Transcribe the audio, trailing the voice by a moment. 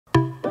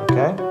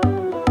okay?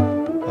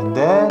 And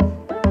then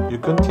you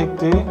can take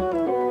the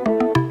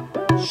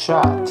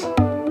shot.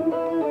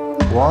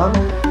 1,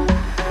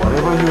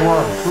 whatever you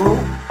want.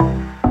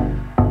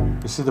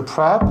 2, you see the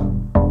prep?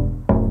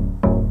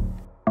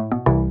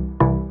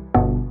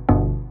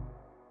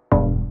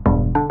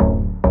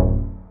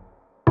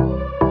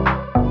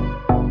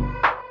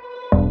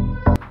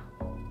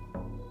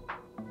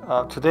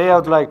 Today I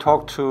would like to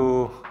talk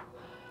to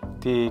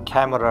the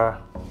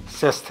camera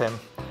system,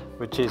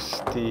 which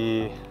is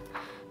the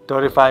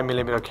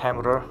 35mm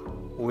camera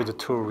with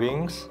 2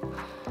 rings,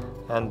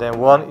 and then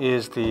one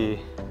is the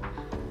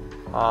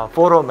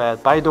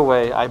PhotoMed. By the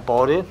way, I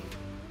bought it.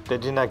 They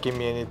did not give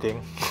me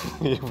anything,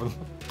 even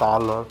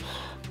 $1,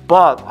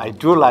 but I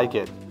do like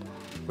it,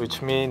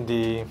 which means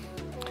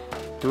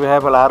do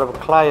have a lot of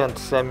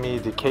clients send me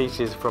the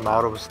cases from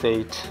out of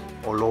state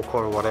or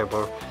local or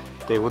whatever.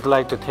 They would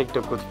like to take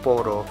the good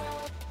photo,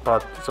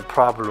 but it's a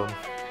problem.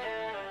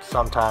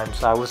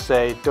 Sometimes I would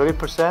say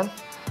 30%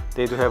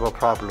 they do have a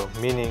problem,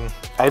 meaning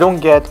I don't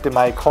get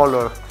my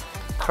color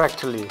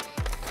correctly,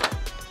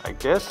 like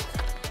this.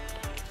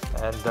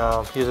 And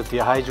here's the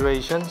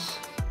dehydrations,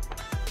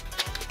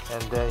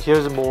 and then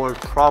here's more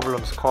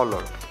problems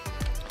color.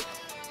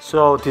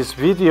 So this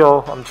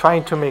video I'm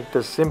trying to make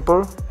this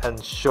simple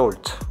and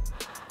short.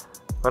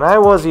 When I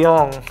was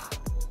young,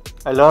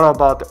 I learned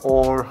about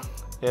all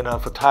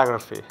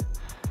photography,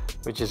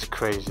 which is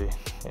crazy,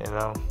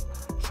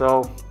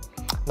 So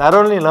not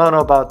only learn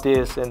about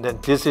this, and then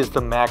this is the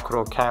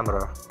macro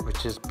camera,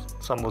 which is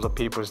some of the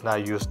people is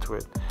not used to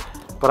it.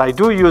 But I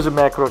do use a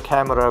macro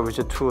camera, which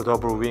is 2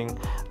 double wing.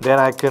 Then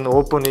I can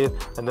open it,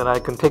 and then I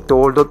can take the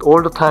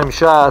all the time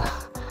shot,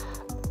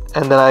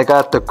 and then I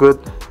got the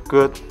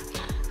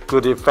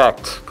good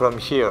effect from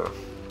here.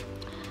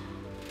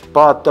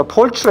 But the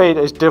portrait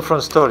is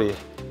different story.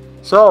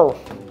 So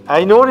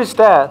I noticed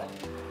that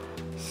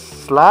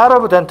a lot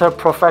of dental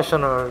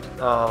professionals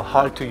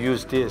hard to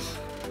use this,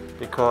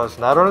 because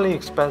not only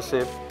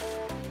expensive,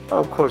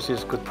 of course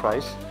it's good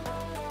price,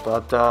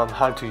 but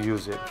hard to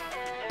use it.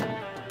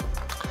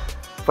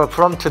 But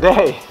from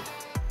today,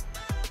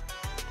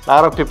 a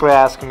lot of people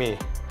ask me,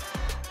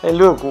 hey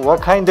look,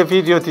 what kind of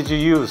video did you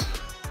use?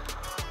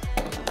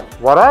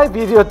 What I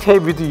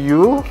videotape with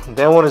you,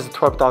 that one is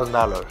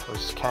 $12,000, which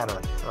is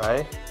Canon,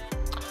 right?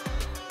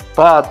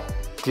 But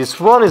this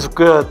one is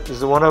good. This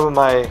is one of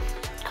my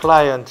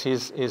clients.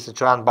 He's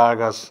John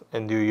Vargas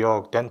in New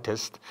York,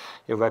 dentist.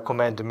 He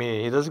recommended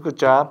me. He does a good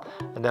job.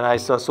 And then I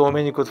saw so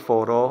many good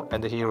photos,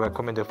 and he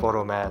recommended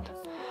PhotoMed.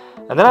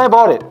 And then I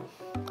bought it.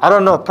 I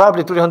don't know,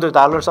 probably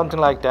 $300, something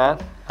like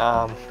that.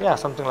 Yeah,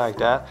 something like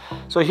that.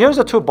 So here's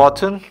the 2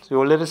 buttons. You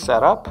already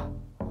set up.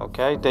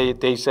 Okay,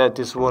 they said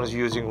this one is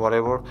using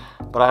whatever,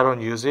 but I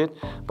don't use it.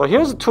 But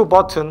here's the 2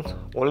 buttons.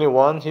 Only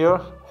one here.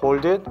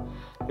 Hold it,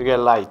 you get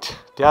light.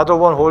 The other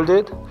one, hold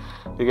it,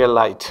 you get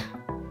light.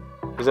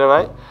 Is that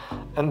right?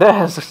 And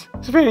then it's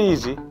very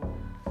easy.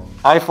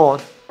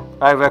 iPhone,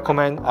 I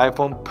recommend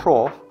iPhone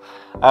Pro.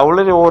 I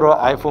already ordered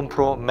iPhone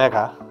Pro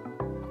Mega.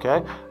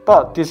 Okay,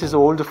 but this is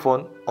old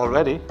phone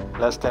already,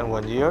 less than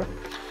 1 year.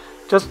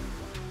 Just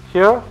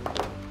here,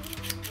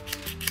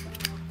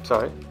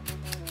 sorry,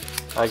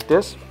 like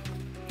this.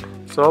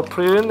 So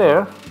put it in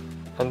there,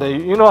 and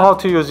then you know how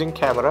to using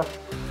camera.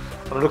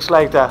 It looks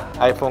like the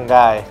iPhone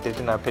guy, they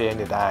did not pay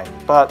any dime,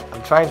 but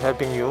I'm trying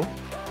helping you.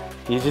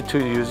 Easy to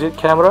use it,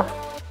 camera.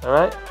 All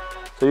right.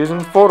 So using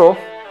photo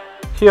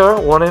here,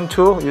 1 and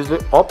 2, use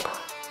it up,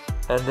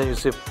 and then you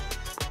see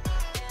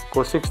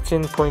go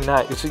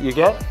 16.9. You see, you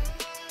get.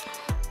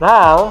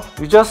 Now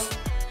you just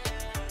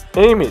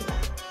aim it,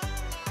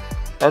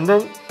 and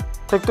then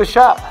take the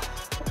shot.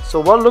 So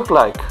what look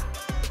like?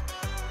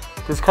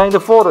 This kind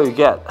of photo you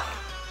get,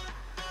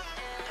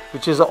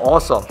 which is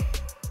awesome.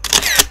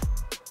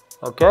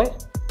 Okay.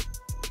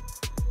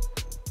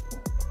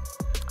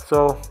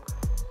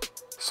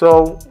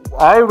 So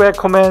I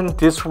recommend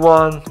this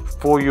one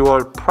for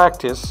your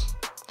practice,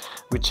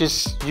 which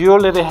is you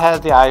already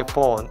have the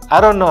iPhone.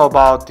 I don't know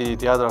about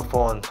the other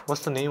phone.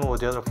 What's the name of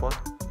the other phone?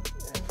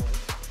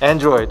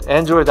 Android.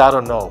 Android, I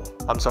don't know.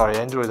 I'm sorry,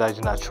 Android I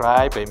did not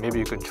try, but maybe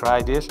you can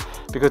try this,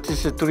 because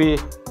this is 3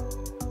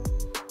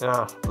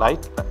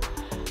 light.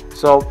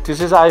 So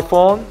this is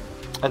iPhone,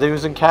 and then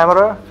using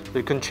camera,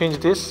 you can change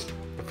this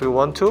if you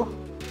want to.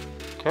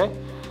 Okay.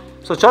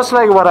 So just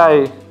like what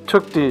I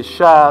took the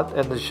shot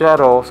and the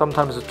shadow,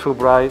 sometimes it's too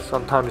bright,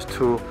 sometimes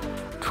too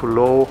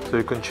low, so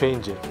you can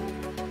change it.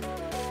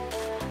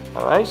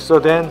 All right. So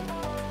then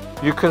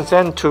you can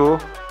send to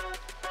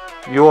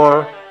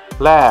your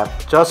lab,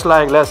 just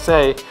like, let's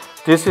say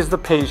this is the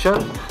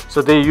patient,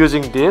 so they're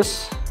using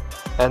this,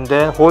 and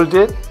then hold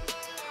it,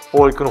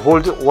 or you can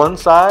hold it one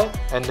side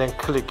and then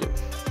click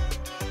it.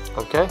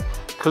 Okay,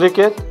 click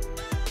it,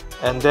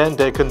 and then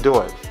they can do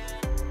it.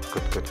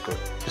 Good.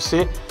 You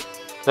see,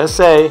 let's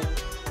say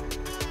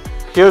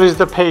here is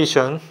the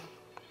patient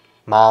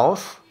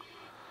mouth.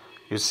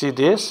 You see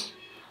this,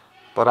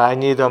 but I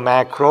need a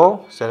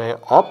macro, setting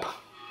it up.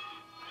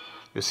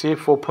 You see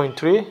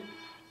 4.3,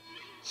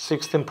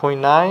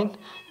 16.9.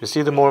 You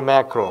see the more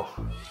macro.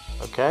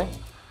 okay?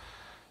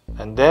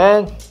 And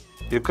then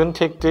you can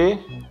take the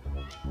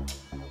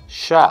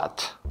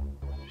shot.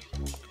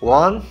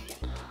 1,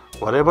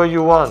 whatever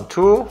you want.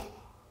 2,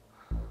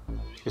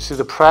 you see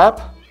the prep,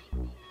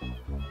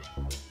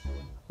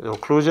 the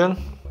occlusion,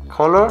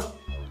 color.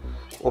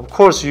 Of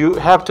course, you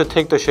have to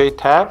take the shade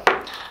tab.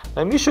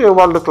 Let me show you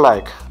what it look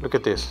like. Look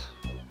at this.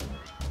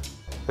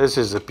 This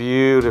is a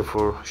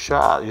beautiful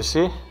shot. You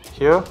see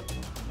here.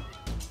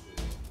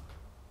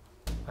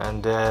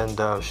 And then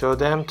show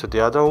them to the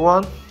other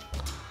one.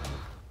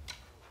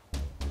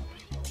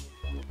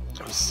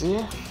 Let me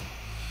see.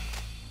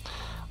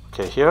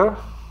 Okay, here.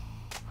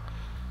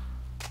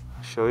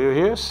 Show you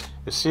here.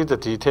 You see the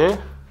detail.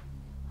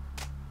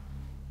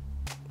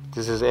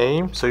 This is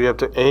aim, so you have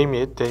to aim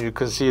it. Then you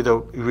can see the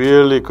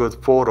really good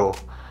photo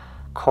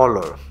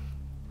color.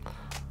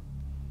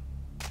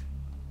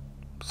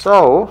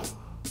 So,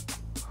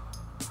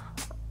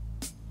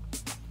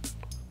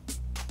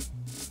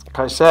 like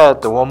I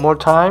said, one more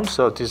time.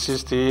 So this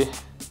is the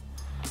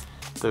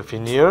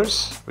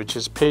veneers, which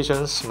is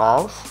patient's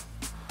mouth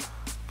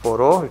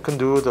photo. You can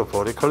do the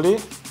vertically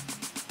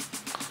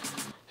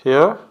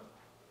here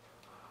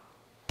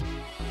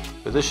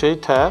with the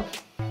shade tab.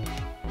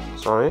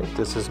 Sorry,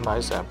 this is my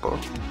sample.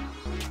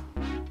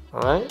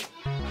 All right,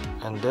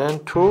 and then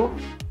 2.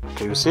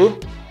 Okay, you see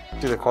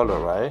the color,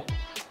 right?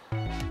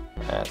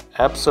 And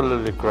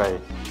absolutely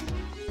great.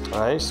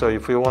 All right, so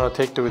if you want to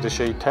take it with the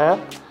shade tab,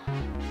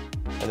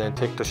 and then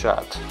take the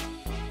shot.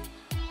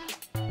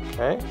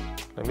 Okay,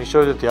 let me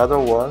show you the other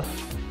one.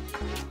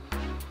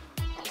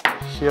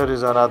 Here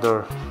is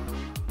another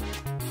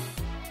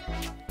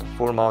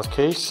full mouth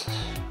case.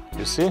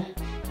 You see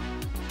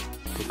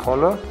the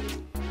color.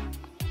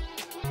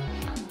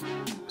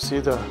 See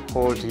the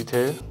whole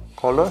detail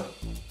color.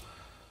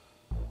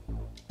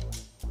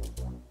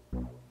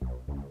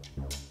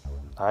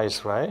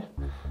 Nice, right?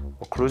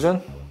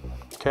 Occlusion.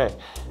 Okay,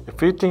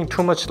 if you think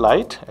too much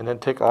light, and then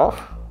take off.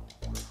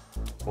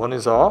 One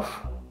is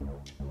off.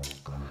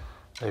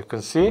 You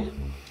can see.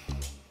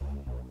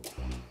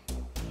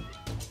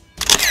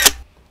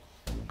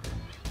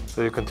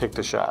 So you can take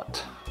the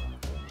shot.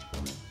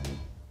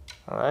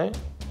 All right.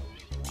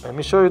 Let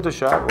me show you the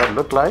shot. What it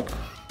look like.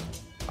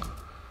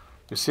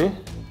 You see?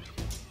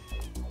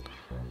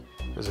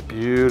 It's a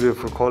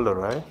beautiful color,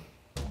 right?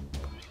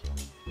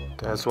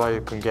 That's why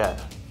you can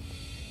get.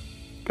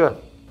 Good.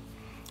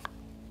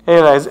 Hey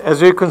guys,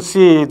 as you can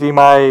see,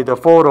 the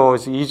photo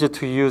is easy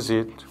to use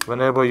it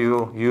whenever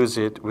you use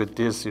it with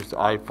this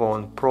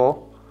iPhone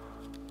Pro.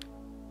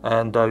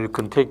 And you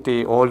can take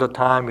all the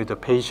time with the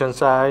patient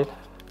side.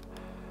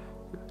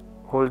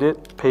 Hold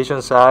it,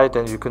 patient side,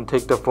 and you can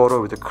take the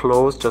photo with the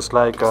close, just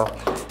like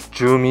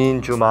zoom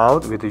in, zoom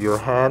out with your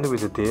hand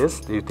with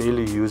this. You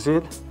daily use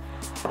it.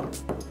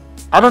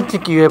 I don't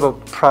think you have a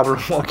problem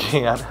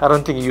working. I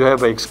don't think you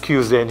have an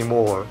excuse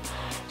anymore.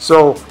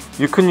 So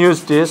you can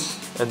use this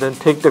and then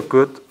take the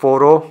good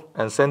photo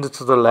and send it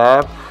to the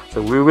lab.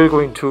 So we will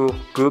going to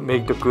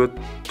make the good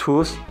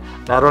tools.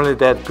 Not only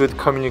that, good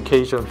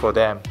communication for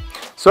them.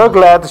 So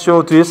glad to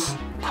show these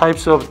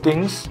types of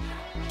things.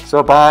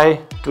 So buy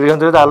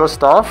 $300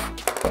 stuff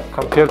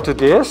compared to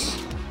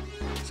this.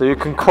 So you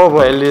can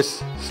cover at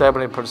least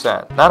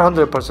 70%. Not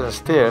 100%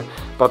 still,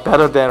 but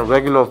better than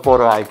regular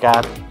photo I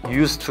got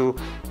used to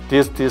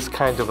this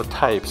kind of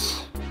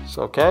types.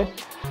 So okay,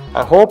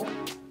 I hope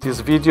this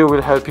video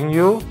will helping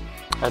you,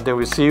 and then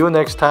we'll see you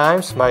next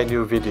time my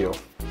new video.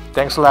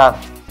 Thanks a lot.